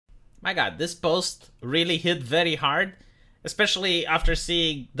My God, this post really hit very hard, especially after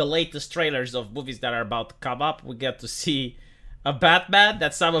seeing the latest trailers of movies that are about to come up. We get to see a Batman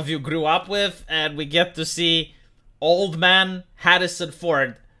that some of you grew up with, and we get to see old man Harrison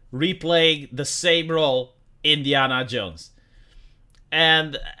Ford replaying the same role, Indiana Jones.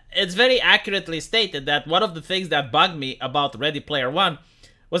 And it's very accurately stated that one of the things that bugged me about Ready Player One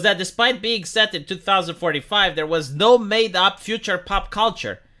was that despite being set in 2045, there was no made-up future pop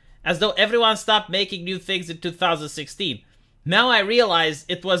culture, as though everyone stopped making new things in 2016. Now I realize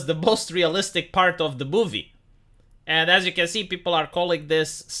it was the most realistic part of the movie. And as you can see, people are calling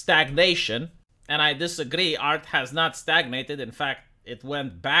this stagnation, and I disagree. Art has not stagnated. In fact, it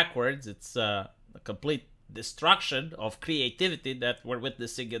went backwards. It's a complete destruction of creativity that we're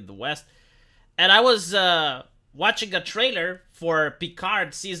witnessing in the West. And I was watching a trailer for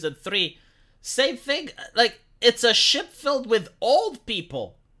Picard Season 3. Same thing. Like, it's a ship filled with old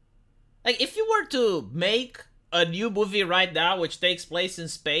people. Like, if you were to make a new movie right now which takes place in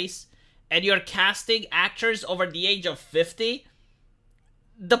space, and you're casting actors over the age of 50,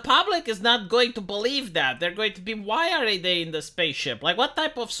 the public is not going to believe that. They're going to be, why are they in the spaceship? Like, what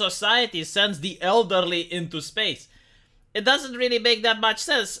type of society sends the elderly into space? It doesn't really make that much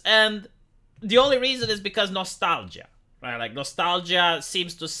sense, and the only reason is because nostalgia, right? Like, nostalgia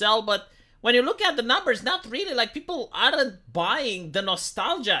seems to sell, but when you look at the numbers, not really. Like, people aren't buying the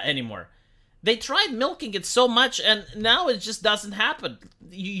nostalgia anymore. They tried milking it so much, and now it just doesn't happen.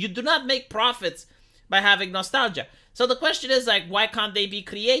 You do not make profits by having nostalgia. So the question is, like, why can't they be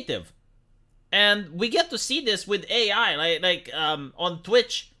creative? And we get to see this with AI. Like on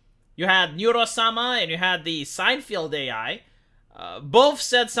Twitch, you had Neurosama and you had the Seinfeld AI. Both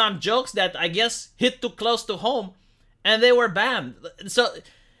said some jokes that I guess hit too close to home, and they were banned. So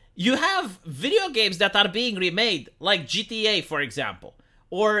you have video games that are being remade, like GTA, for example,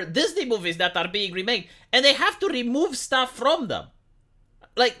 or Disney movies that are being remade, and they have to remove stuff from them.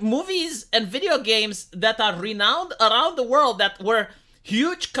 Like, movies and video games that are renowned around the world that were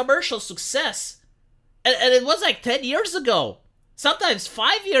huge commercial success. And it was like 10 years ago, sometimes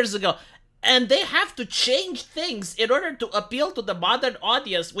 5 years ago. And they have to change things in order to appeal to the modern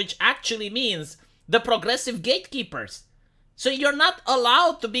audience, which actually means the progressive gatekeepers. So you're not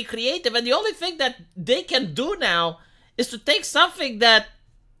allowed to be creative, and the only thing that they can do now is to take something that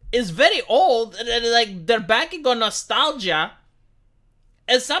is very old, and like, they're banking on nostalgia,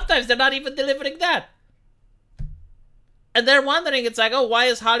 and sometimes they're not even delivering that. And they're wondering, it's like, oh, why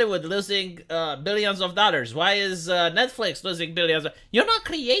is Hollywood losing billions of dollars? Why is Netflix losing billions? You're not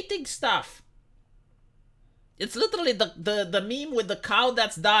creating stuff. It's literally the meme with the cow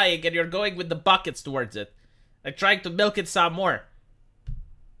that's dying, and you're going with the buckets towards it, like trying to milk it some more.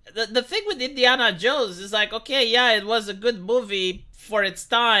 The thing with Indiana Jones is like, okay, yeah, it was a good movie for its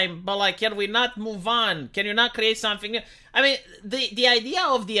time, but like, can we not move on? Can you not create something new? I mean, the idea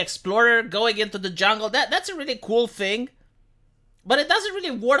of the explorer going into the jungle, that's a really cool thing, but it doesn't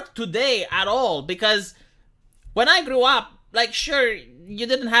really work today at all, because when I grew up, like, sure, you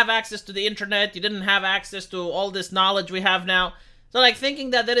didn't have access to the internet, you didn't have access to all this knowledge we have now, so like, thinking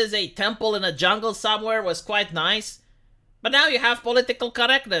that there is a temple in a jungle somewhere was quite nice. But now you have political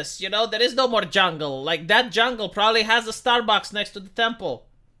correctness, you know, there is no more jungle. Like, that jungle probably has a Starbucks next to the temple.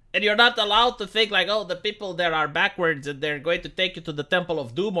 And you're not allowed to think like, oh, the people there are backwards and they're going to take you to the Temple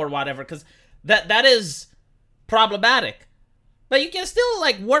of Doom or whatever, because that is problematic. But you can still,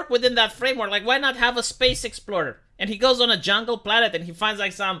 like, work within that framework. Like, why not have a space explorer? And he goes on a jungle planet and he finds,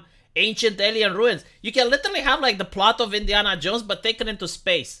 like, some ancient alien ruins. You can literally have, like, the plot of Indiana Jones, but taken into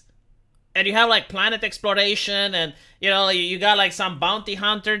space. And you have, like, planet exploration, and, you know, you got, like, some bounty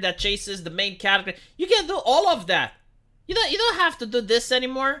hunter that chases the main character. You can do all of that. You don't have to do this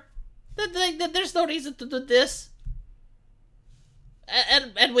anymore. There's no reason to do this.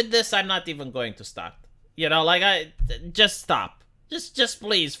 And with this, I'm not even going to stop. You know, like, just stop. Just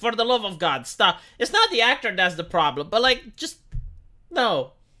please, for the love of God, stop. It's not the actor that's the problem, but, like, just,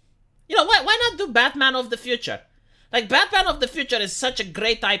 no. You know, why not do Batman of the Future? Like, Batman of the Future is such a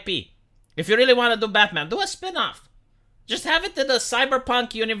great IP. If you really want to do Batman, do a spin-off. Just have it in the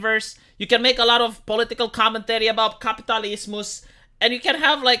cyberpunk universe. You can make a lot of political commentary about capitalismus. And you can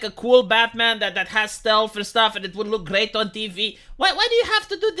have, like, a cool Batman that has stealth and stuff, and it would look great on TV. Why do you have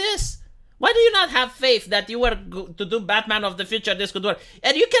to do this? Why do you not have faith that you were to do Batman of the Future, this could work?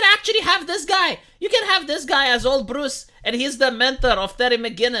 And you can actually have this guy. You can have this guy as old Bruce, and he's the mentor of Terry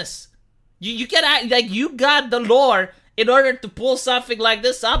McGinnis. You can act like you got the lore in order to pull something like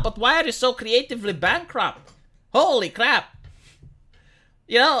this up, but why are you so creatively bankrupt? Holy crap.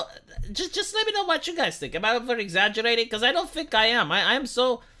 You know, just let me know what you guys think. Am I over exaggerating? Because I don't think I am. I am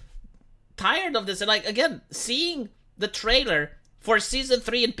so tired of this. And like, again, seeing the trailer for season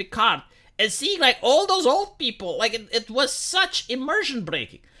 3 in Picard and seeing like all those old people, like it was such immersion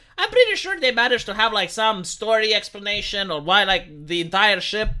breaking. I'm pretty sure they managed to have like some story explanation or why like the entire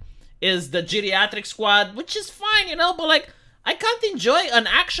ship is the geriatric squad, which is fine, you know, but like I can't enjoy an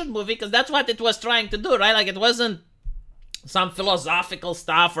action movie because that's what it was trying to do, right? Like it wasn't some philosophical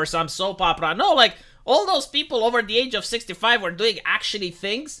stuff or some soap opera. No, like all those people over the age of 65 were doing actually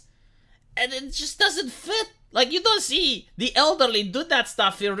things, and it just doesn't fit. Like you don't see the elderly do that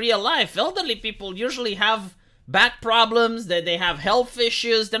stuff in real life. Elderly people usually have back problems, they have health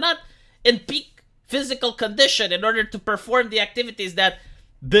issues, they're not in peak physical condition in order to perform the activities that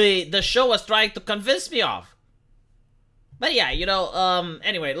the show was trying to convince me of. But yeah, you know,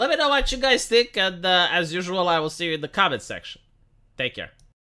 anyway, let me know what you guys think, and as usual, I will see you in the comment section. Take care.